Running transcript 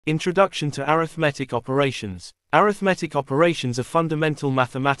Introduction to Arithmetic Operations. Arithmetic operations are fundamental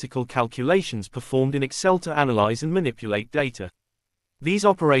mathematical calculations performed in Excel to analyze and manipulate data. These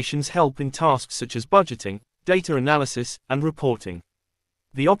operations help in tasks such as budgeting, data analysis, and reporting.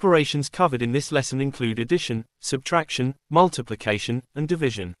 The operations covered in this lesson include addition, subtraction, multiplication, and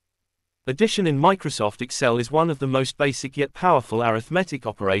division. Addition in Microsoft Excel is one of the most basic yet powerful arithmetic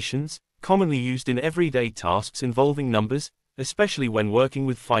operations, commonly used in everyday tasks involving numbers, especially when working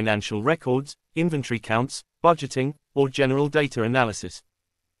with financial records, inventory counts, budgeting, or general data analysis.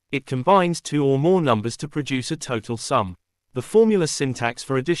 It combines two or more numbers to produce a total sum. The formula syntax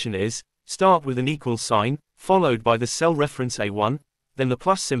for addition is, start with an equal sign, followed by the cell reference A1, then the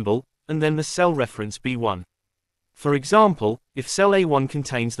plus symbol, and then the cell reference B1. For example, if cell A1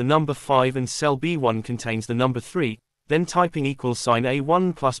 contains the number 5 and cell B1 contains the number 3, then typing equal sign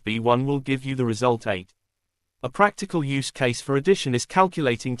A1 plus B1 will give you the result 8. A practical use case for addition is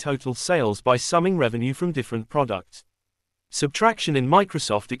calculating total sales by summing revenue from different products. Subtraction in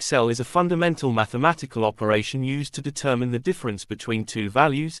Microsoft Excel is a fundamental mathematical operation used to determine the difference between two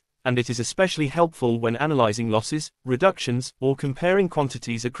values, and it is especially helpful when analyzing losses, reductions, or comparing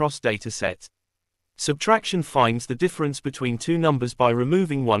quantities across data sets. Subtraction finds the difference between two numbers by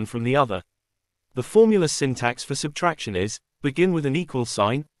removing one from the other. The formula syntax for subtraction is, begin with an equal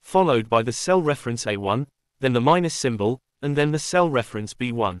sign, followed by the cell reference A1, then the minus symbol, and then the cell reference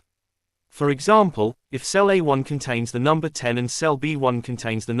B1. For example, if cell A1 contains the number 10 and cell B1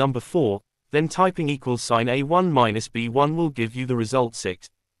 contains the number 4, then typing equal sign A1 minus B1 will give you the result 6.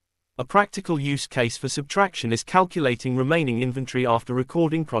 A practical use case for subtraction is calculating remaining inventory after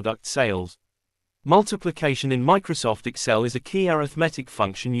recording product sales. Multiplication in Microsoft Excel is a key arithmetic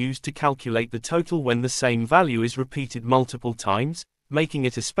function used to calculate the total when the same value is repeated multiple times, making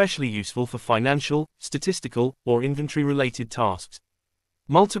it especially useful for financial, statistical, or inventory-related tasks.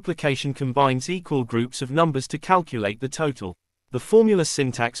 Multiplication combines equal groups of numbers to calculate the total. The formula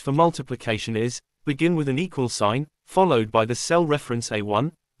syntax for multiplication is, begin with an equal sign, followed by the cell reference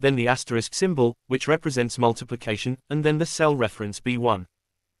A1, then the asterisk symbol, which represents multiplication, and then the cell reference B1.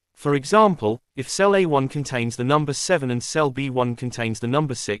 For example, if cell A1 contains the number 7 and cell B1 contains the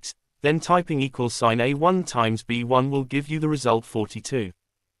number 6, then typing equal sign A1 times B1 will give you the result 42.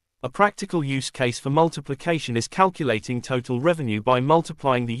 A practical use case for multiplication is calculating total revenue by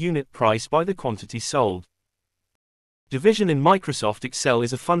multiplying the unit price by the quantity sold. Division in Microsoft Excel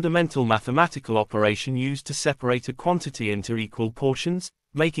is a fundamental mathematical operation used to separate a quantity into equal portions,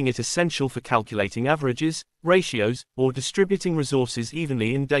 making it essential for calculating averages, ratios, or distributing resources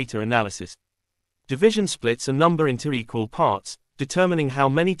evenly in data analysis. Division splits a number into equal parts, determining how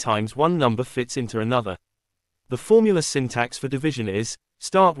many times one number fits into another. The formula syntax for division is,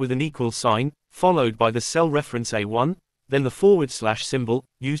 start with an equal sign, followed by the cell reference A1, then the / symbol,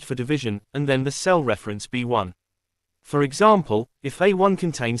 used for division, and then the cell reference B1. For example, if A1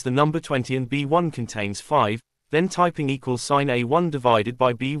 contains the number 20 and B1 contains 5, then typing equal sign A1 divided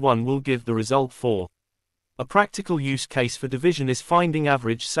by B1 will give the result 4. A practical use case for division is finding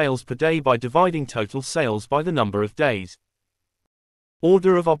average sales per day by dividing total sales by the number of days.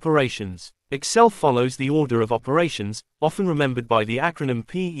 Order of operations. Excel follows the order of operations, often remembered by the acronym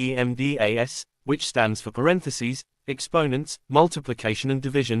PEMDAS, which stands for parentheses, exponents, multiplication and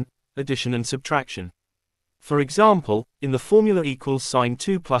division, addition and subtraction. For example, in the formula equals sign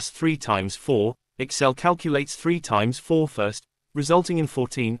 2 plus 3 times 4, Excel calculates 3 times 4 first, resulting in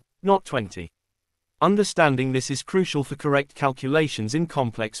 14, not 20. Understanding this is crucial for correct calculations in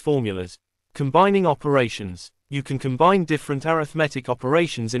complex formulas. Combining operations. You can combine different arithmetic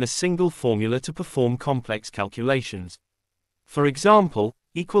operations in a single formula to perform complex calculations. For example,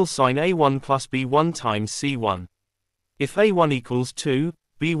 equal sign A1 plus B1 times C1. If A1 equals 2,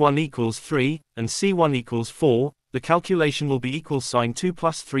 B1 equals 3, and C1 equals 4, the calculation will be equal sign 2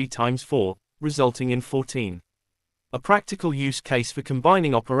 plus 3 times 4, resulting in 14. A practical use case for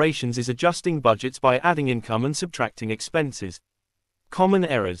combining operations is adjusting budgets by adding income and subtracting expenses. Common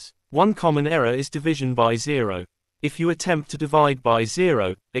errors. One common error is division by 0. If you attempt to divide by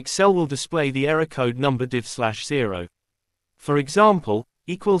 0, Excel will display the error code number div/0. For example,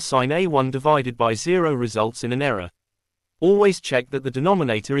 equal sign A1 divided by 0 results in an error. Always check that the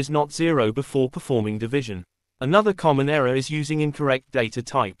denominator is not 0 before performing division. Another common error is using incorrect data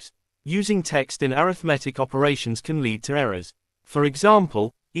types. Using text in arithmetic operations can lead to errors. For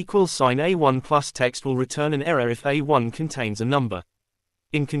example, equal sign A1 plus text will return an error if A1 contains a number.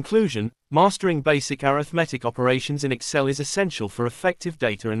 In conclusion, mastering basic arithmetic operations in Excel is essential for effective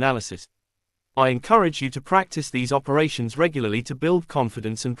data analysis. I encourage you to practice these operations regularly to build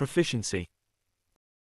confidence and proficiency.